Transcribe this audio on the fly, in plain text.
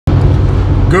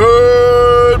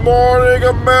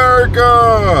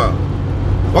America!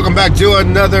 Welcome back to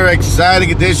another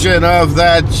exciting edition of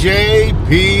that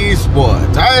JP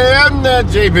Sports. I am that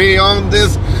JP on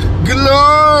this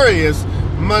glorious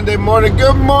Monday morning.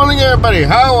 Good morning, everybody.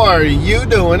 How are you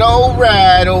doing? All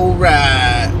right.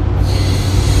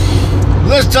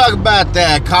 Let's talk about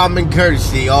that common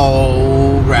courtesy.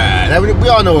 All right. I mean, we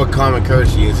all know what common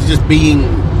courtesy is. It's just being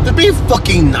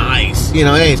fucking nice. You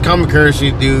know, hey, it's common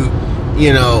courtesy to,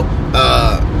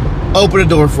 open the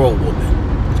door for a woman.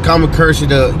 It's common courtesy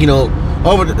to,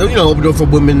 open the door for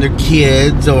women, their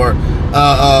kids, or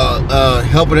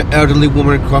helping an elderly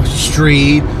woman across the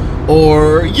street,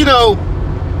 or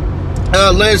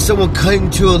letting someone cut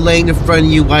into a lane in front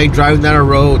of you while you're driving down a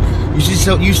road. You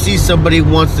see somebody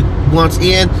wants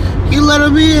in, you let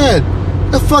them in.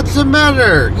 The fuck does it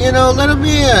matter? Let them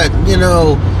in.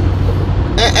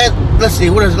 And let's see,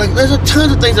 what is it? Like, there's a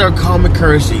ton of things that are common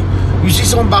courtesy. You see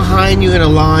someone behind you in a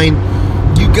line,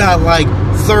 you got like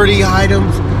 30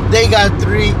 items, they got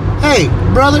 3. Hey,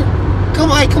 brother, come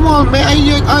on, man. I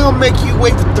ain't gonna make you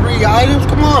wait for 3 items.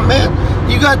 Come on, man.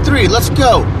 You got 3. Let's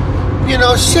go.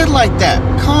 Shit like that.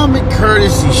 Common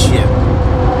courtesy shit.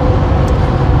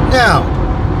 Now,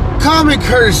 common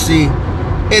courtesy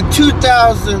in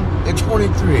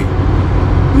 2023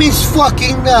 means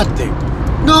fucking nothing.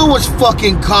 No one's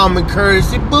fucking common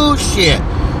courtesy. Bullshit.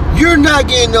 You're not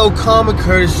getting no common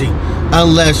courtesy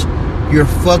unless you're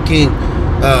fucking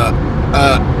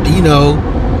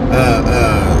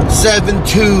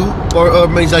 7'2" or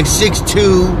maybe like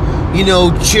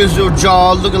 6'2", chiseled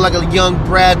jaw, looking like a young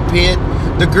Brad Pitt.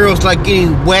 The girl's like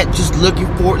getting wet just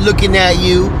looking at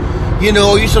you.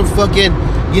 You're some fucking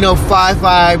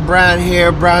 5'5", brown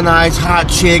hair, brown eyes, hot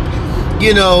chick.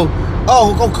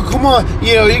 Oh, come on.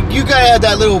 You gotta have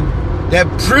that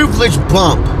privilege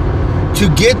bump to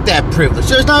get that privilege.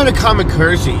 So it's not even a common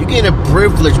courtesy. You're getting a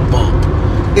privilege bump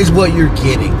is what you're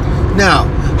getting. Now,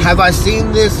 have I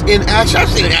seen this in action? I've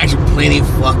seen it in action plenty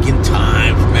fucking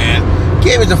times, man.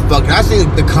 Give me the fucking. I've seen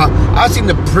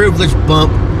the privilege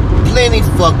bump plenty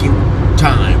fucking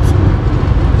times.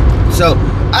 So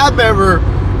I remember,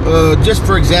 just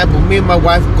for example, me and my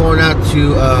wife were going out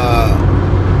to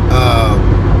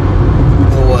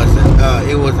what was it?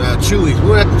 It was Chewy's. We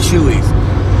were at the Chewy's.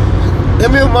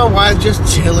 And me and my wife just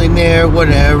chilling there,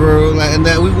 whatever. And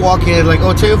then we walk in, like,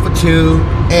 table for 2.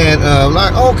 And,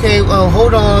 okay, well,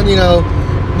 hold on,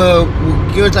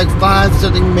 give us like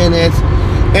 5-something minutes.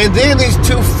 And then these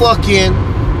 2 fucking,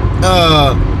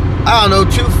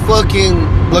 2 fucking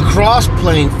lacrosse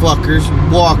playing fuckers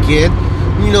walk in.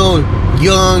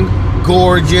 Young,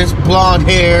 gorgeous, blonde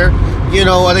hair.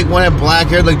 I think one had black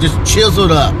hair, like just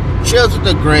chiseled the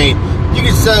grain. You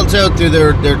can tell through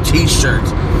their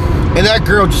t-shirts. And that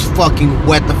girl just fucking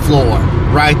wet the floor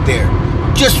right there.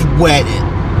 Just wet it.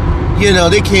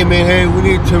 They came in, hey, we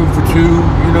need 2 for 2, 2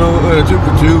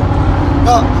 for 2.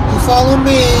 Follow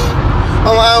me. We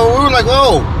were like,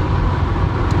 whoa.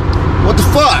 What the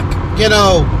fuck? And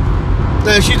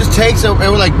she just takes them, and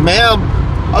we're like, ma'am,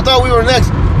 I thought we were next.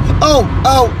 Oh,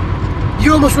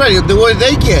 you're almost ready. Then what did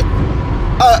they get?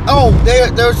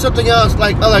 There was something else,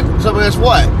 like something else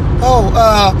what?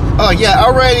 Yeah,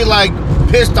 already, like,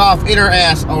 pissed off in her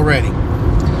ass already.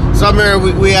 So I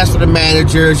remember we asked for the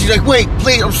manager. She's like, wait,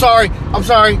 please, I'm sorry. She's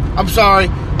trying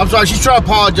to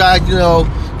apologize,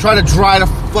 trying to dry the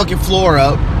fucking floor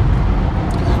up.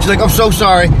 She's like, I'm so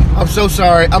sorry. I'm so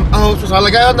sorry. Like,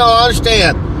 I don't know, I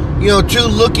understand. 2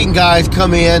 looking guys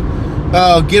come in,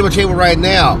 get them a table right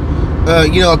now.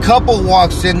 A couple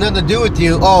walks in, nothing to do with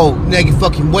you. Oh, now you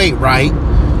fucking wait, right?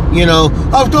 Oh,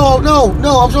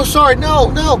 no, I'm so sorry,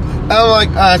 no. I'm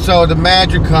like, so the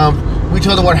manager comes, we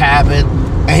told him what happened,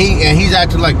 and he's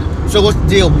acting like, so what's the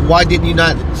deal? Why didn't you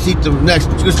not seat the next?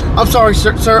 She goes, I'm sorry,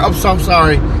 sir, I'm so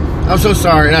sorry.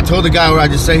 And I told the guy what I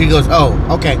just said. He goes, oh,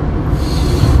 okay.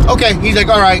 He's like,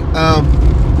 all right,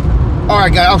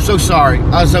 guy, I'm so sorry.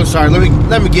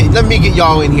 Let me get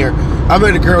y'all in here. I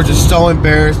mean, the girl's just so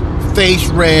embarrassed, face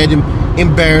red and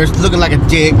embarrassed, looking like a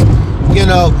dick. And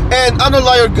I know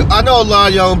a lot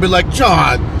of y'all will be like,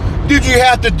 John, did you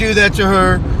have to do that to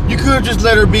her? You could have just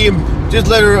let her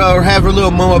have her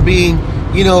little mama being,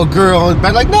 a girl.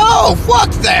 But like, no,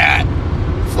 fuck that.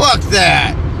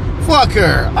 Fuck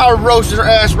her. I roasted her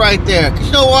ass right there. Cause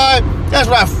you know what? That's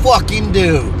what I fucking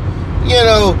do.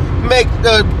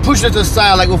 Push it to the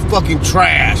side like we're fucking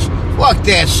trash. Fuck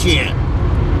that shit.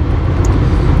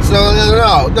 So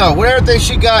no, whatever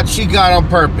she got on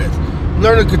purpose.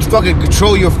 Learn to fucking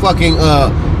control your fucking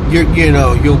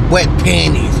your wet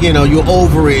panties, your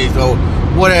ovaries or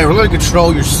whatever. Learn to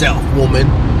control yourself, woman.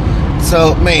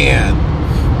 So man,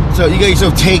 so you got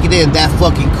yourself taken in that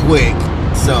fucking quick.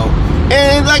 So,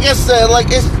 and like I said, like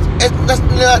that's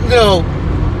not,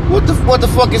 what the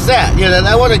fuck is that?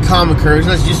 That wasn't common courtesy.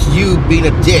 That's just you being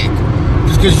a dick.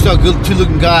 Just because you saw two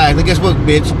looking guys. And guess what,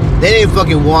 bitch? They didn't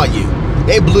fucking want you.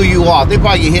 They blew you off. They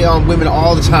probably get hit on women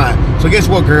all the time. So guess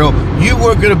what, girl? You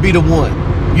weren't gonna be the one.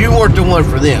 You weren't the one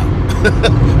for them.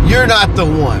 You're not the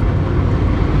one.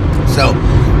 So,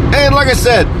 and like I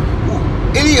said,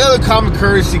 any other common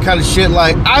courtesy kind of shit,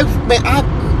 like I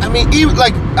mean, even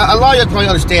like a lot of y'all probably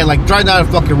understand, like driving down a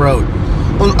fucking road.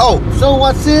 Oh, so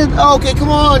what's in? Oh, okay, come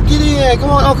on, get in. Come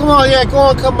on, yeah,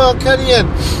 come on, cut in.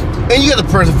 And you got the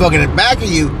person fucking in the back of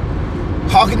you,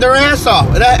 hawking their ass off.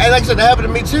 And like I said, that happened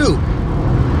to me too.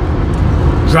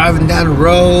 Driving down the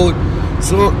road,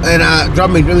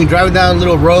 driving down a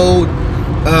little road.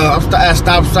 I'm at a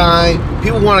stop sign.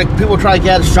 People try to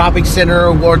get at a shopping center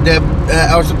or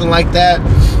something like that.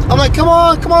 I'm like, come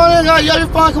on, yeah, you're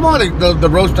fine, come on. The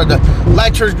road started, the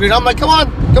light turns green. I'm like, come on,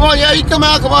 yeah, you come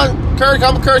out, come on, Courage,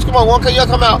 come on, one car, you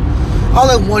come out. I'll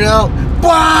let one out.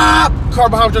 Bop! Car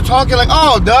behind me talking like,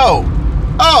 oh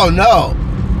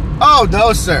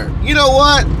no, sir. You know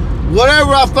what?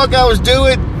 Whatever I was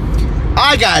doing,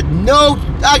 I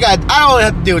don't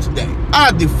have to do it today. I don't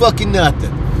have to do fucking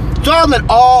nothing. So I let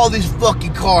all these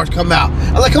fucking cars come out.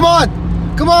 I'm like, come on.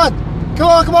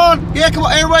 Yeah, come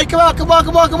on, everybody, come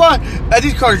on. And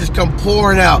these cars just come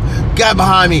pouring out. Guy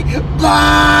behind me,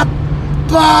 bop.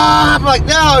 I'm like,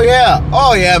 no, yeah.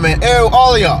 Oh, yeah, man.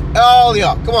 All of y'all.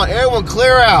 Come on, everyone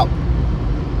clear out.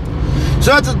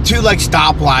 So that's the two, like,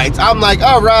 stoplights. I'm like,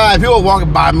 all right. People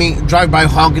walking by me, driving by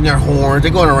honking their horns.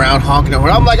 They're going around honking their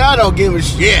horns. I'm like, I don't give a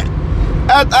shit.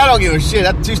 I don't give a shit.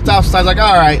 That's two stop signs. Like,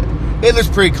 all right. It looks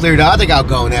pretty clear now. I think I'll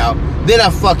go now. Then I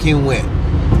fucking went.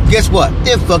 Guess what?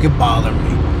 It fucking bothered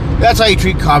me. That's how you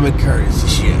treat common courtesy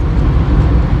shit.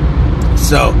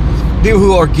 So, people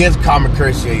who are against common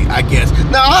courtesy, I guess.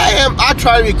 Now, I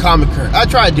try to be common courtesy. I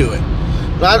try to do it.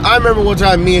 I remember one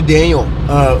time me and Daniel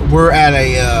were at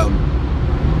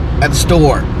the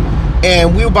store.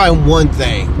 And we were buying one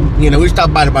thing. We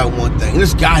stopped by to buy one thing. And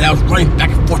this guy that was running back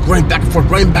and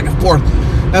forth.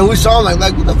 And we saw him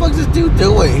like, what the fuck is this dude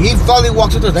doing? He finally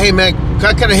walks up to us, hey man, can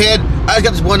I cut ahead? I just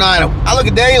got this one item. I look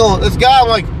at Daniel, this guy, I'm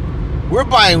like, we're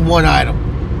buying one item.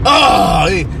 Oh,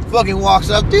 he fucking walks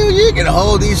up, dude, you can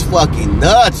hold these fucking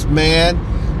nuts, man.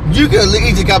 You could have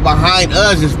easily got behind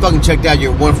us and just fucking checked out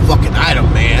your one fucking item,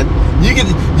 man. At the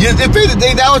end of the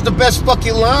day, that was the best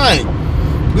fucking line.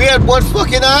 We had one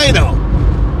fucking item.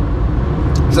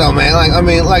 So, man,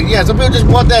 yeah, some people just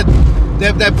want that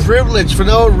privilege for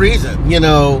no reason, and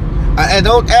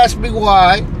don't ask me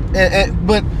why,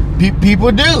 but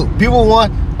people do. People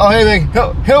want, oh, hey, man,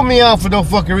 help me out for no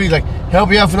fucking reason. Like, help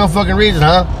you out for no fucking reason,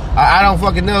 huh? I don't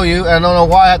fucking know you, and I don't know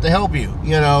why I have to help you, But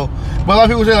a lot of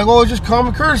people say, like, oh, it's just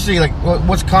common courtesy. Like,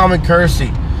 what's common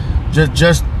courtesy?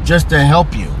 Just to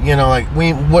help you, Like,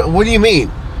 what do you mean?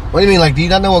 What do you mean? Like, do you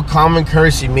not know what common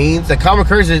courtesy means? Like, common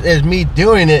courtesy is me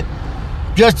doing it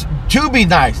just to be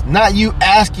nice, not you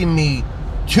asking me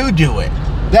to do it.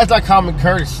 That's not common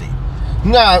courtesy.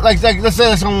 No, like let's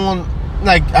say someone,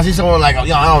 like, I see someone like, I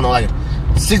don't know, like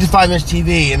 65-inch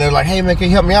TV, and they're like, hey man, can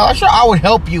you help me out? I'm sure I would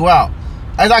help you out.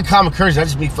 That's not common courtesy.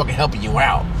 That's just me fucking helping you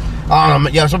out. I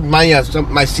don't know, some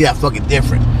might see that fucking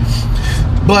different.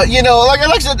 But like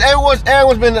I said, everyone's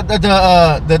been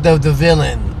the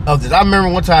villain of this. I remember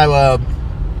one time,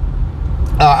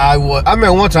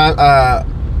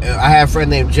 I had a friend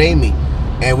named Jamie,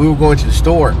 and we were going to the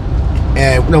store.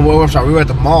 And we were at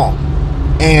the mall,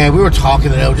 and we were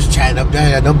talking, and just chatting up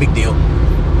there, no big deal.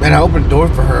 And I opened the door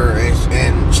for her,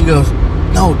 and she goes,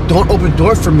 "No, don't open the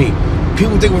door for me.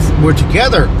 People think we're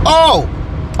together." Oh,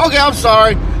 okay, I'm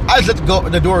sorry. I just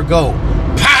let the door go.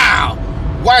 Pow!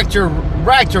 Whacked her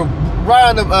right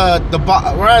on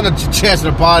the chest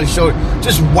and the body, shoulder.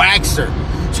 Just whacks her.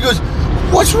 She goes,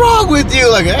 "What's wrong with you?"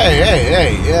 Like,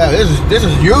 hey, yeah, this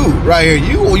is you right here.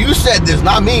 You said this,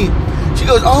 not me. She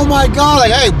goes, oh my God,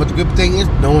 like, hey, but the good thing is,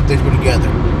 no one thinks we're together.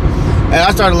 And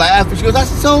I started laughing. She goes, that's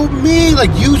so mean. Like,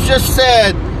 you just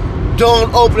said,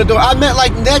 don't open the door. I meant,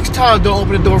 like, next time, don't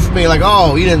open the door for me. Like,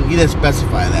 oh, you didn't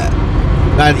specify that.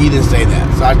 You didn't say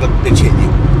that. So I let the bitch hit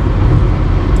you.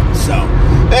 So,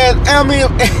 and I mean,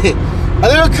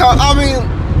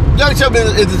 y'all can tell me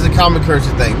if this is a common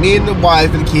courtesy thing. Me and the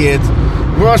wife and the kids,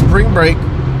 we're on spring break.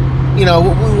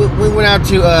 We went out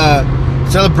to,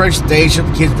 Celebration Station.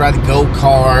 The kids ride the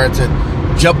go-karts and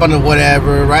jump on the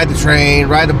whatever, ride the train,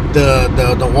 ride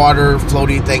the water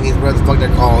floaty thingies, whatever the fuck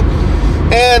they're called,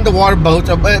 and the water boats.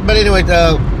 But anyway,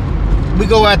 we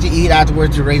go out to eat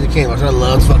afterwards to Raising Cane's. My son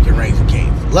loves fucking Raising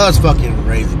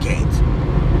Cane's.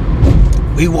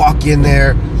 We walk in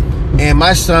there. and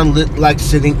my son like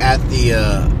sitting at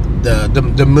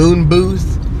the moon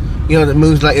booth. You know, the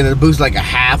moon's like, the booth's like a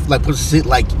half, like put a seat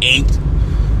like 8,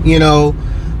 you know,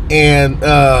 and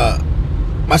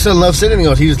my son loves sitting in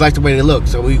those. He just liked the way they look,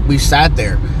 so we sat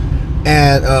there,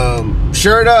 and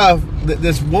sure enough,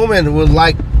 this woman was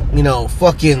like, you know,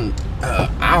 fucking,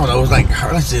 I don't know, it was like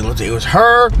her. Let's see, it was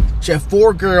her. She had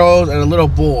 4 girls and a little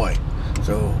boy,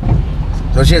 so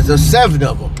she had 7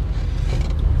 of them.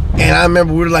 And I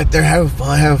remember we were like, they're having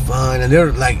fun, and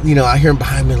they're like, you know, I hear them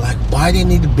behind me like, why do they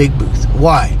need a big booth?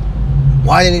 Why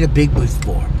do they need a big booth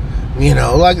for? You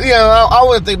know, like, you know, I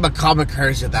wouldn't think about common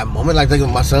courtesy at that moment. Like,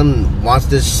 my son wants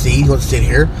this seat, he wants to sit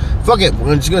here. Fuck it,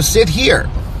 we're just gonna sit here.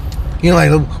 You know,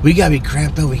 like, we gotta be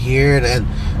cramped over here, and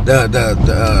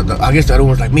the I guess the other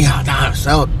one's like, me,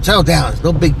 settle down, it's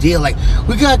no big deal. Like,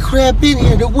 we gotta cramp in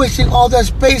here, they're wasting all that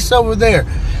space over there.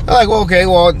 I'm like, well, okay,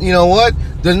 well, you know what?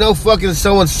 There's no fucking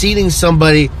someone seating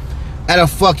somebody at a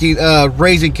fucking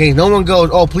Raising Cane's. No one goes,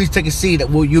 oh, please take a seat,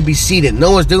 well, you'll be seated.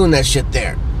 No one's doing that shit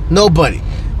there. Nobody.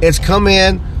 It's come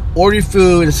in, order your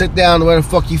food, and sit down where the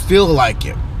fuck you feel like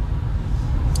it.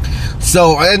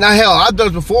 So, and hell, I've done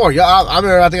it before. Yeah, I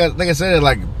remember, I think I said it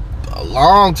like a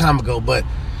long time ago, but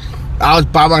I was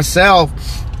by myself,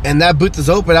 and that booth was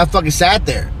open. I fucking sat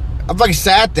there.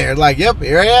 Like, yep,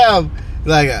 here I am.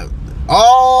 Like,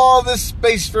 all this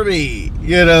space for me,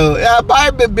 you know. Yeah, I might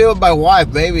have been with my wife,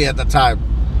 maybe, at the time.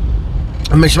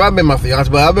 I mean, she might have been my fiance,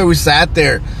 but I remember we sat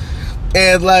there,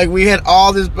 and, like, we had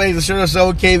all this space. And sure enough,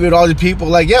 someone came in, all these people,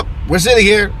 like, yep, we're sitting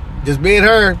here, just me and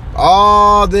her.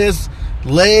 All this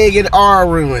leg in our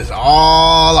room is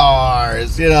all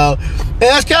ours, you know. And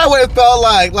that's kind of what it felt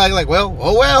like. Like, well,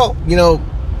 oh well, you know,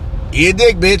 eat a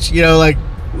dick, bitch. You know, like,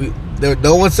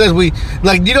 no one says we,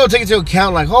 like, you don't take into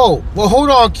account, like, oh, well, hold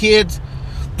on, kids.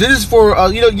 This is for,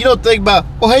 you know, you don't think about,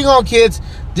 well, hang on, kids.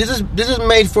 This is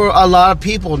made for a lot of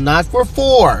people, not for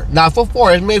 4. Not for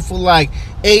 4. It's made for like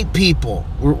 8 people.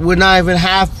 We're not even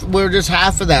half. We're just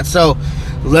half of that. So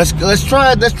let's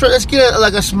try. Let's get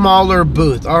like a smaller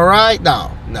booth. All right?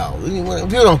 No. You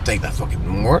don't think that fucking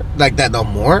more like that no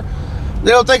more.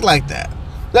 They don't think like that.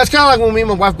 That's kind of like when me and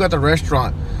my wife go at the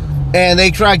restaurant and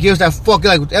they try to give us that fucking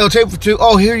like table for 2.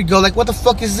 Oh, here you go. Like, what the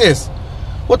fuck is this?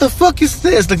 What the fuck is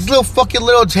this? Like this little fucking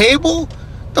little table?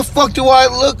 The fuck do I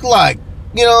look like?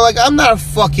 You know, like, I'm not a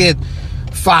fucking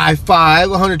 5'5",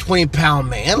 120-pound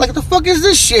man. Like, what the fuck is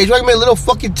this shit? You want me a little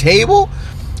fucking table?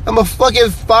 I'm a fucking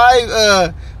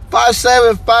 5'7",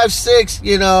 5'6",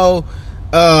 you know,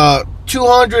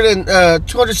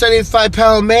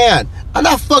 275-pound man. I'm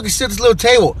not fucking sitting at this little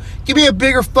table. Give me a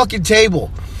bigger fucking table.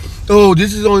 Oh,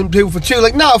 this is only a table for 2.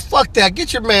 Like, no, fuck that.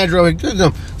 Get your manager over here.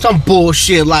 Give some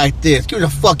bullshit like this. Give me a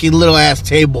fucking little ass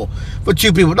table for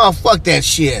 2 people. No, fuck that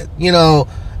shit. You know.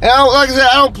 And like I said,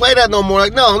 I don't play that no more.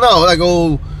 Like, no. Like,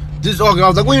 oh, this is all. I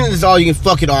was like, when is this all you can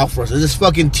fucking offer us? Is this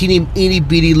fucking teeny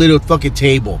bitty little fucking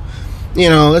table? You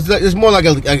know, it's more like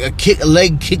a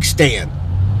leg kickstand.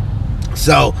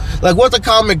 So, like, what's the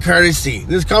common courtesy?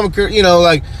 This common courtesy, you know,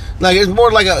 like it's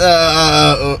more like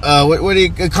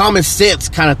a common sense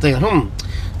kind of thing. Kind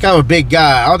of a big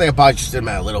guy. I don't think I probably should sit him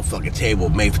at a little fucking table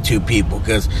made for 2 people,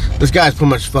 because this guy's pretty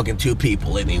much fucking 2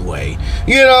 people anyway.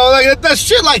 You know, like that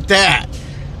shit like that.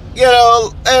 You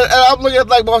know, and I'm looking at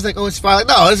like, boss, like, oh, it's fine. Like,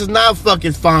 no, this is not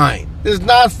fucking fine. This is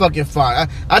not fucking fine.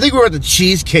 I think we're at the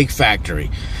Cheesecake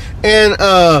Factory, and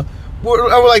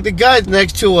we're like the guys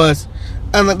next to us,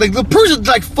 and like the person's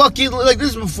like fucking, like, this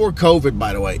is before COVID,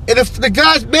 by the way. And if the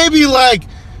guys maybe like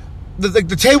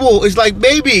the table is like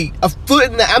maybe a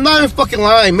foot and I'm not even fucking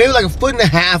lying, maybe like a foot and a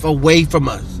half away from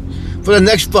us for the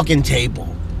next fucking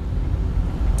table.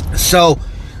 So.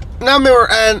 Now remember,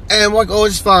 and I'm like, oh,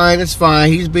 it's fine. He's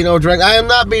being overdramatic. I am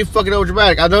not being fucking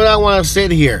overdramatic. I do not want to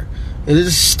sit here. This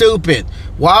is stupid.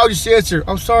 Why would you sit here?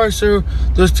 I'm sorry, sir.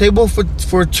 There's a table for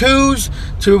 2s,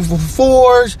 2 for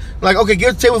 4s. Like, okay,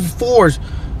 get a table for 4s.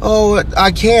 Oh,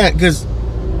 I can't because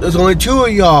there's only 2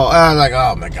 of y'all. And I'm like,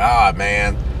 oh my god,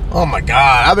 man. Oh my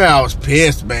god. I mean, I was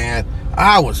pissed, man.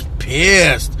 I was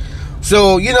pissed.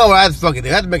 So, you know what I had to fucking do?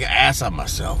 I had to make an ass out of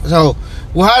myself. So,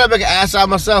 well, how did I make an ass out of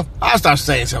myself? I started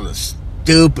saying some of the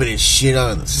stupidest shit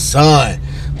under the sun.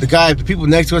 The people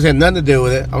next to us had nothing to do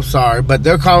with it. I'm sorry. But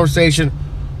their conversation,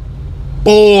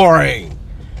 boring.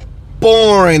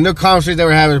 Their conversation they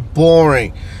were having is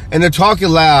boring. And they're talking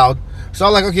loud. So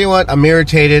I'm like, okay, what? I'm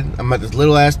irritated. I'm at this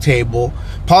little ass table.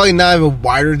 Probably not even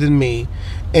wider than me.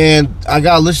 And I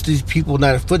gotta listen to these people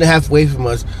not a foot and a half away from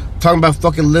us talking about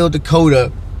fucking Lil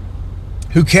Dakota,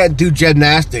 who can't do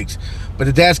gymnastics. But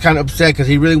the dad's kind of upset because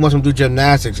he really wants him to do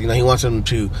gymnastics. You know, he wants him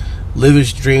to live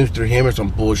his dreams through him or some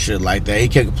bullshit like that. He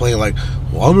kept complaining like,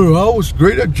 well, I mean, I was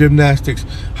great at gymnastics.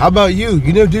 How about you?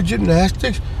 You never did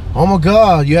gymnastics? Oh my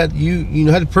God, you had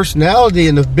the personality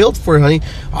and the build for it, honey.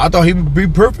 I thought he would be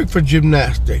perfect for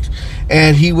gymnastics.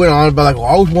 And he went on about like, well, I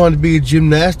always wanted to be a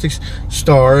gymnastics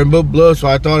star and blah blah. So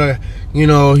I thought I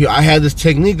had this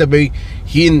technique that maybe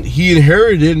he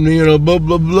inherited, and blah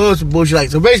blah blah, some bullshit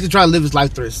like. So basically, trying to live his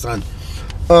life through his son.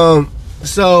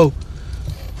 So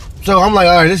I'm like,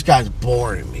 all right, this guy's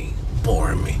boring me.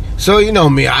 So you know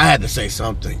me, I had to say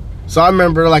something. So I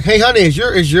remember like, hey honey,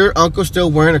 is your uncle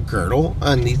still wearing a girdle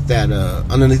underneath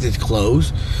his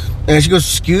clothes? And she goes,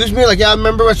 excuse me? Like, yeah, I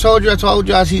remember I told you I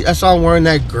saw him wearing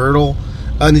that girdle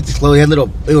underneath his clothes.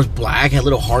 It was black, had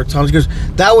little hearts on it. She goes,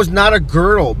 that was not a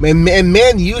girdle. And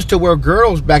men used to wear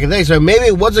girdles back in the day, so maybe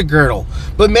it was a girdle.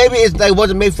 But maybe it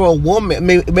wasn't made for a woman.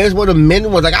 Maybe it's what a men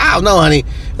was like, I don't know, honey.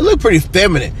 It looked pretty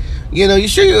feminine. You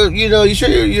sure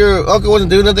your uncle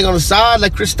wasn't doing nothing on the side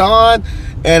like Kristan?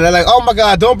 And they're like, oh my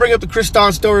God, don't bring up the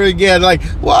Kristan story again. Like,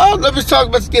 well, let me talk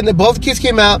about again. Both kids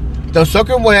came out, they're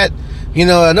soaking wet. I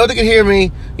know they can hear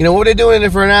me. What were they doing in there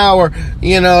for an hour?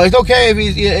 It's okay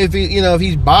if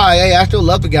he's bi. Hey, I still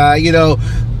love the guy.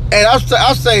 And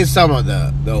I'll say some of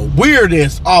the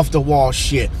weirdest off the wall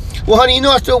shit. Well, honey,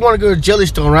 I still want to go to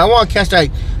Jellystone, right? I want to catch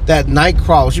that night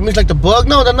crawler. She means like the bug?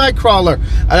 No, the night crawler.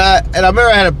 And I remember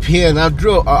I had a pen. I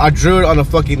drew it on a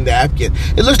fucking napkin.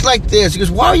 It looks like this. He goes,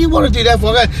 why do you want to do that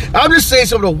for? I'm just saying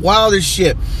some of the wildest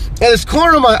shit. And this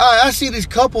corner of my eye, I see this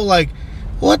couple like,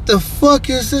 what the fuck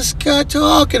is this guy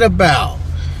talking about?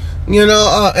 And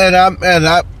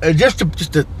just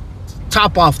to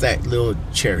top off that little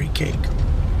cherry cake,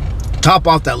 top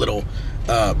off that little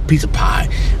piece of pie,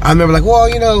 I remember like, well,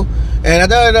 and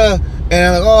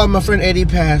I'm like, oh, my friend Eddie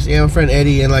passed. Yeah, my friend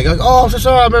Eddie. And like, oh, I'm so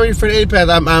sorry. I remember your friend Eddie passed.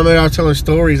 I remember I was telling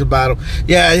stories about him.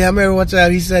 Yeah, I remember one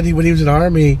time he said when he was in the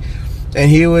Army and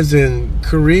he was in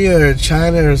Korea or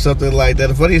China or something like that.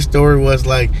 The funniest story was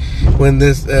like when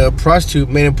this prostitute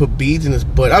made him put beads in his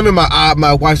butt. I remember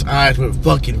my wife's eyes were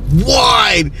fucking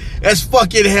wide as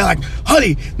fucking hell. Like,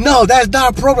 honey, no, that's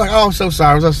not a problem. Like, oh, I'm so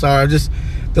sorry. Just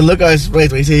the look on his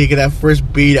face when he said he could have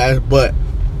first bead out his butt.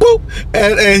 Boop.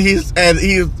 And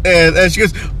she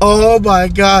goes, oh my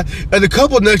God. And the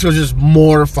couple next to her was just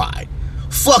mortified.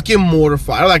 Fucking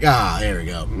mortified. I'm like, there we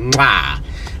go. Mwah.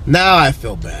 Now I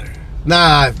feel better.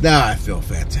 Now I feel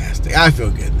fantastic. I feel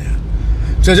good now.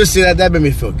 So just see that made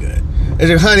me feel good. And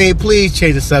said, honey, please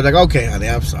change the subject. Okay, honey,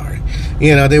 I'm sorry.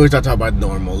 They would start talking about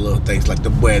normal little things like the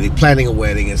wedding, planning a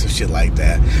wedding and some shit like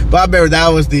that. But I remember that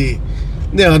was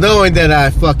knowing that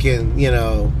I fucking,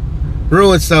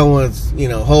 ruined someone's,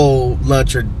 whole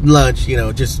lunch, just like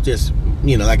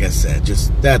I said,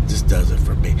 that just does it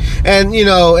for me. And,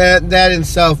 and that in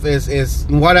itself is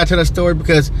why did I tell that story?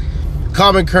 Because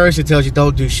common courtesy tells you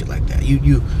don't do shit like that.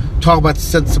 You talk about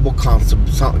sensible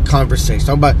conversation,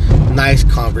 talk about nice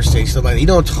conversation. Like, you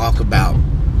don't talk about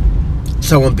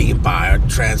someone being bi or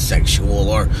transsexual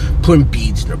or putting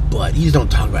beads in their butt. You just don't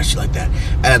talk about shit like that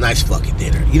at a nice fucking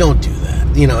dinner. You don't do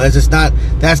that.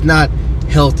 That's not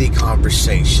healthy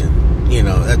conversation.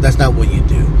 That's not what you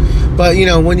do. But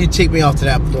when you take me off to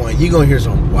that point, you're gonna hear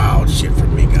some wild shit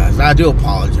from me, guys. I do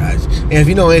apologize. And if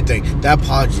you know anything, that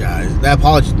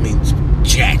apology means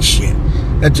jack shit.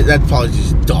 That apology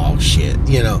is dog shit.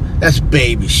 That's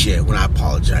baby shit when I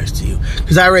apologize to you,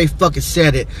 because I already fucking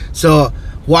said it. So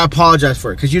why apologize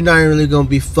for it? Because you're not really going to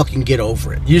be fucking get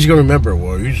over it. You're just going to remember,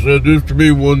 well, you said this to me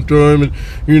one time, and,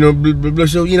 blah, blah, blah.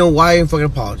 So, why a fucking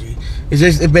apology?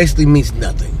 It basically means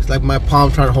nothing. It's like my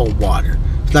palm trying to hold water.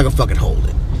 It's not going to fucking hold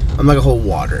it. I'm not going to hold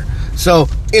water. So,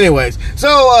 anyways.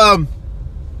 So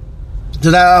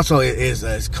that also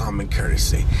is common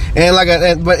courtesy. And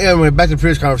but anyway, back to the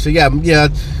previous conversation. Yeah.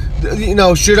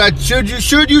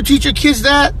 Should you teach your kids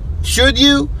that? Should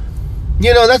you?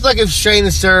 That's like if Shane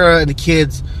and Sarah and the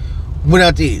kids went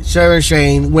out to eat. Sarah and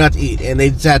Shane went out to eat, and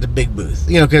they sat at the big booth.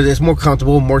 Because it's more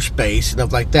comfortable, more space,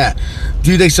 stuff like that.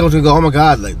 Do they still go, oh my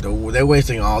God, like they're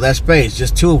wasting all that space,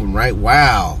 just two of them, right?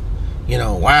 Wow.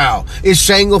 Wow. Is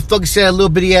Shane gonna fucking sit at a little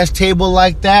bitty ass table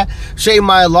like that? Shane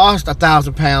might have lost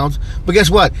 1,000 pounds, but guess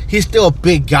what? He's still a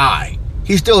big guy.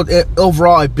 He's still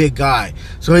overall a big guy.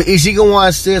 So is he gonna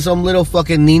want to sit at some little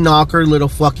fucking knee knocker little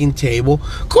fucking table?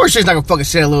 Of course he's not gonna fucking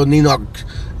sit at a little knee knocker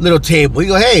little table. He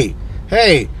go, hey,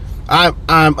 I'm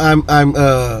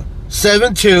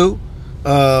 7'2",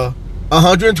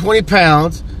 120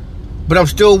 pounds, but I'm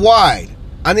still wide.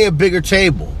 I need a bigger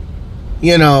table.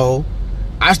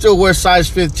 I still wear size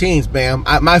 15s, man.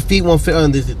 My feet won't fit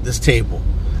on this table.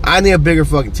 I need a bigger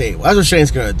fucking table. That's what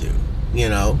Shane's gonna do.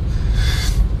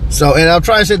 So, and I'll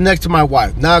try to sit next to my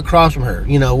wife, not across from her.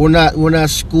 You know, we're not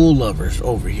school lovers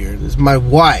over here. This is my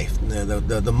wife,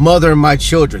 the mother of my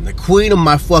children, the queen of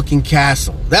my fucking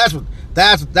castle. That's what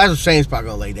Shane's probably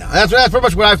gonna lay down. That's pretty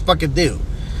much what I fucking do.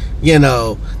 You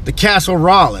know, the Castle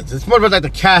Rollins. It's more about like the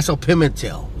Castle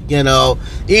Pimentel. You know,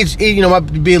 each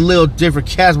might be a little different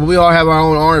castle, but we all have our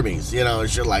own armies. You know, and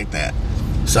shit like that.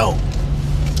 So,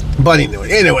 but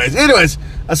anyways,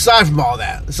 aside from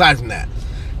that,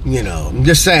 you know, I'm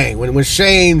just saying when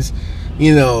Shane's,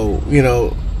 Shane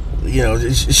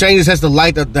just has to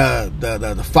light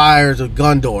the fires of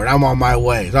Gondor, and I'm on my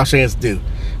way. That's all Shane has to do.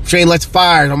 If Shane lights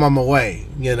fires, I'm on my way.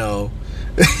 You know,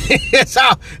 that's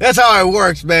how it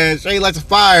works, man. Shane lights the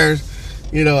fires.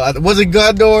 You know, was it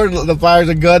Gondor? The fires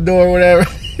of Gondor, or whatever.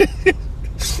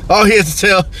 All he has to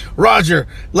tell Roger,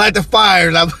 light the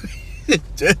fires.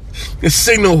 The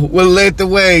signal will lead the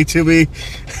way to me.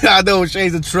 I know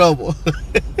Shane's in trouble.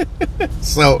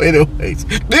 So, anyways,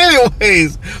 back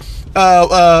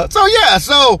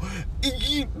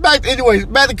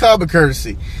to common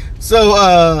courtesy.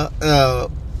 So,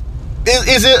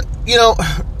 is it, you know,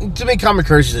 to me, common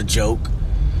courtesy is a joke.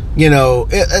 You know,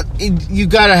 you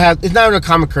gotta have, it's not even a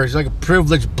common courtesy, it's like a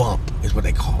privilege bump is what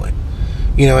they call it.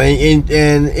 You know, and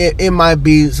it might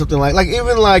be something like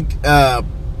even like, okay,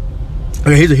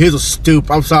 here's a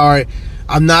stoop. I'm sorry.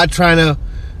 I'm not trying to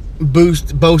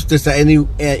boast this in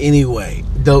any way.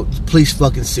 Don't, please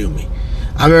fucking sue me.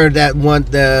 I remember that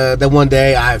one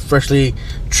day I freshly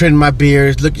trimmed my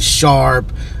beard, looking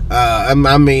sharp. I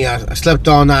slept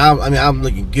all night. I'm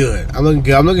looking good. I'm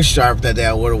looking sharp that day.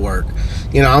 I went to work.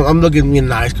 You know, I'm looking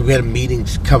nice because we had a meeting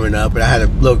coming up, and I had to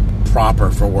look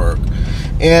proper for work.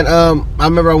 And I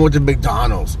remember I went to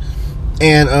McDonald's,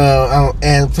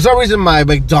 and for some reason my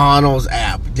McDonald's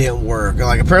app didn't work.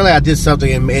 Like apparently I did something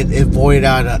and it voided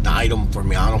out an item for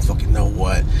me. I don't fucking know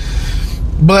what.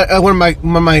 But one of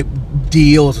my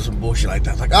deals or some bullshit like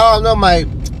that. It's like, oh no, I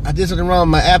did something wrong.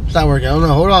 My app's not working. I don't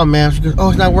know. Hold on, man. She goes, oh,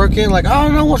 it's not working. Like, I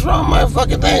don't know what's wrong with my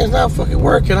fucking thing. It's not fucking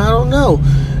working. I don't know.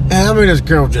 And I mean, this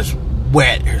girl just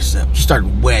wet herself. Just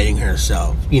started wetting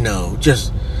herself. You know,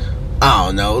 just I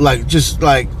don't know. Like just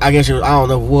like I guess it was, I don't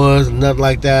know what it was, nothing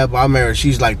like that. But I remember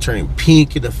she's like turning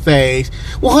pink in the face.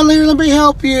 Well, honey, let me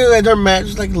help you. And her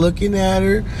manager's like looking at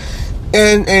her.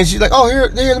 And she's like, oh, here,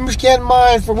 let me scan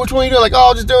mine for which one you doing? Like,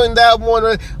 oh, just doing that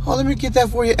one. Oh, let me get that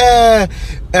for you. And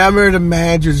I remember the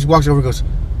manager just walks over and goes,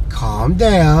 calm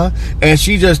down. And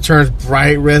she just turns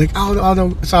bright red. Like, oh,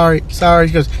 no, sorry. She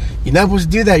goes, you're not supposed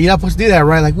to do that. You're not supposed to do that,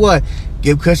 right? Like, what?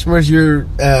 Give customers your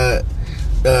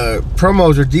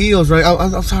promos or deals, right? Oh,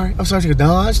 I'm sorry. She goes,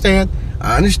 no, I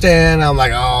understand. I'm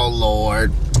like, oh,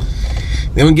 Lord.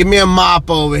 Then give me a mop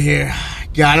over here.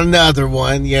 Got another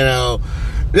one, you know.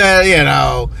 You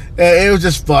know, it was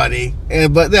just funny,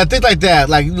 but things like that,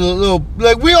 like little,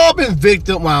 like we all been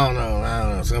victim. I don't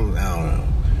know.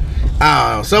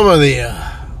 Some of the,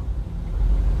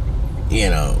 you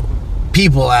know,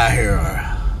 people out here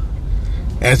are,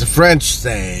 as the French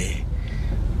say,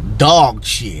 dog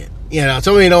shit. You know,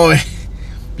 some of you know,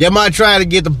 you might try to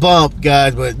get the bump,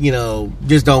 guys, but you know,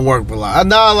 just don't work for a lot.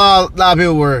 Not a lot of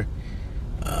people were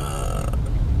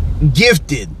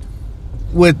gifted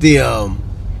with the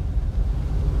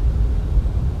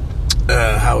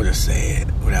how would I say it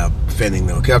without offending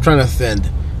them? Okay, I'm trying to offend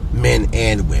men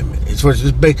and women. It's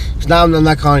not. I'm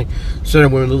not calling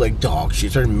certain women look like dog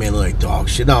shit. Certain men look like dog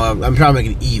shit. No, I'm trying to make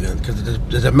it even because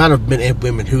there's an amount of men and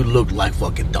women who look like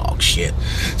fucking dog shit.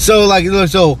 So like,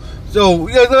 so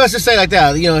you know, let's just say like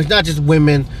that. You know, it's not just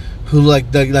women who look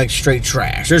like straight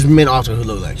trash. There's men also who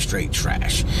look like straight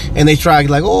trash, and they try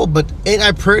like, oh, but ain't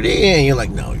I pretty? And you're like,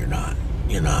 no, you're not.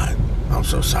 You're not. I'm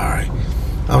so sorry.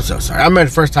 I remember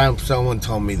the first time someone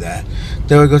told me that.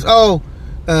 They goes, oh,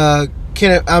 I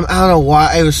don't know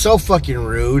why. It was so fucking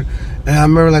rude. And I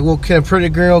remember like, well, can a pretty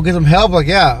girl get some help? Like,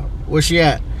 yeah, where's she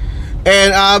at?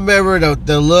 And I remember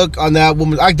the look on that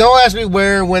woman. Like, don't ask me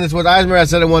where and when this was. I remember I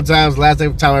said it one time. It was the last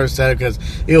time I ever said it because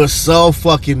it was so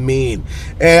fucking mean.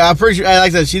 And I'm pretty sure,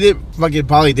 like I said, she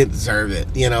probably didn't deserve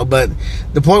it, you know. But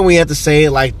the point when you have to say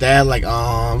it like that, like, oh,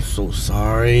 I'm so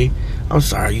sorry. I'm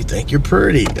sorry you think you're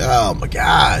pretty. Oh my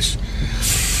gosh.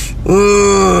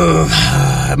 Ooh,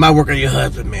 it might work on your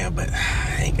husband, man, but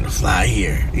I ain't gonna fly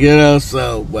here. You know,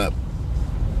 so but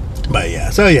yeah.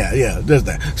 So yeah, there's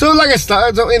that. So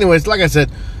anyways, like I said,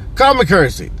 common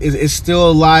courtesy is still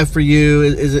alive for you.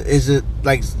 Is it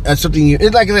like something you?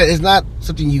 It's like I said, it's not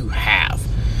something you have.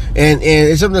 And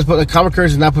it's something that's like common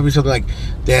courtesy is not probably something like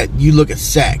that you look at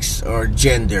sex or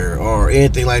gender or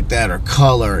anything like that or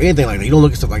color or anything like that. You don't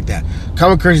look at stuff like that.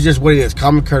 Common courtesy is just what it is.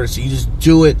 Common courtesy. You just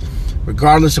do it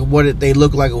regardless of what they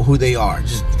look like or who they are.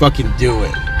 Just fucking do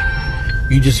it.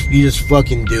 You just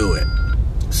fucking do it.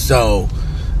 So,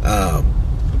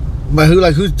 but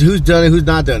who's done it? Who's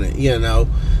not done it? You know.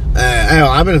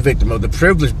 I've been a victim of the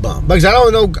privilege bump. Because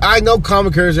I know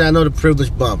common courtesy. I know the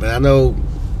privilege bump, and I know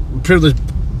privilege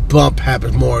bump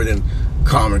happens more than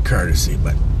common courtesy.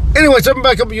 But anyway, something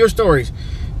back up to your stories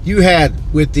you had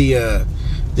with the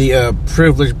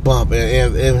privilege bump,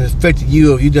 and it affected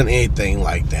you if you done anything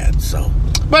like that. So,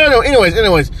 but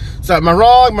anyways. So, am I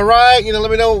wrong? Am I right? You know,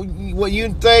 let me know what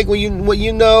you think, what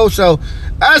you know. So,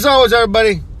 as always,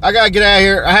 everybody, I gotta get out of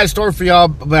here. I had a story for y'all,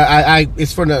 but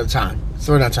it's for another time.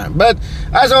 But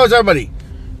as always, everybody,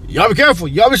 y'all be careful,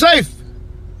 y'all be safe,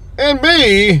 and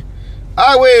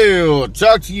I will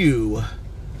talk to you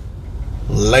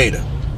later.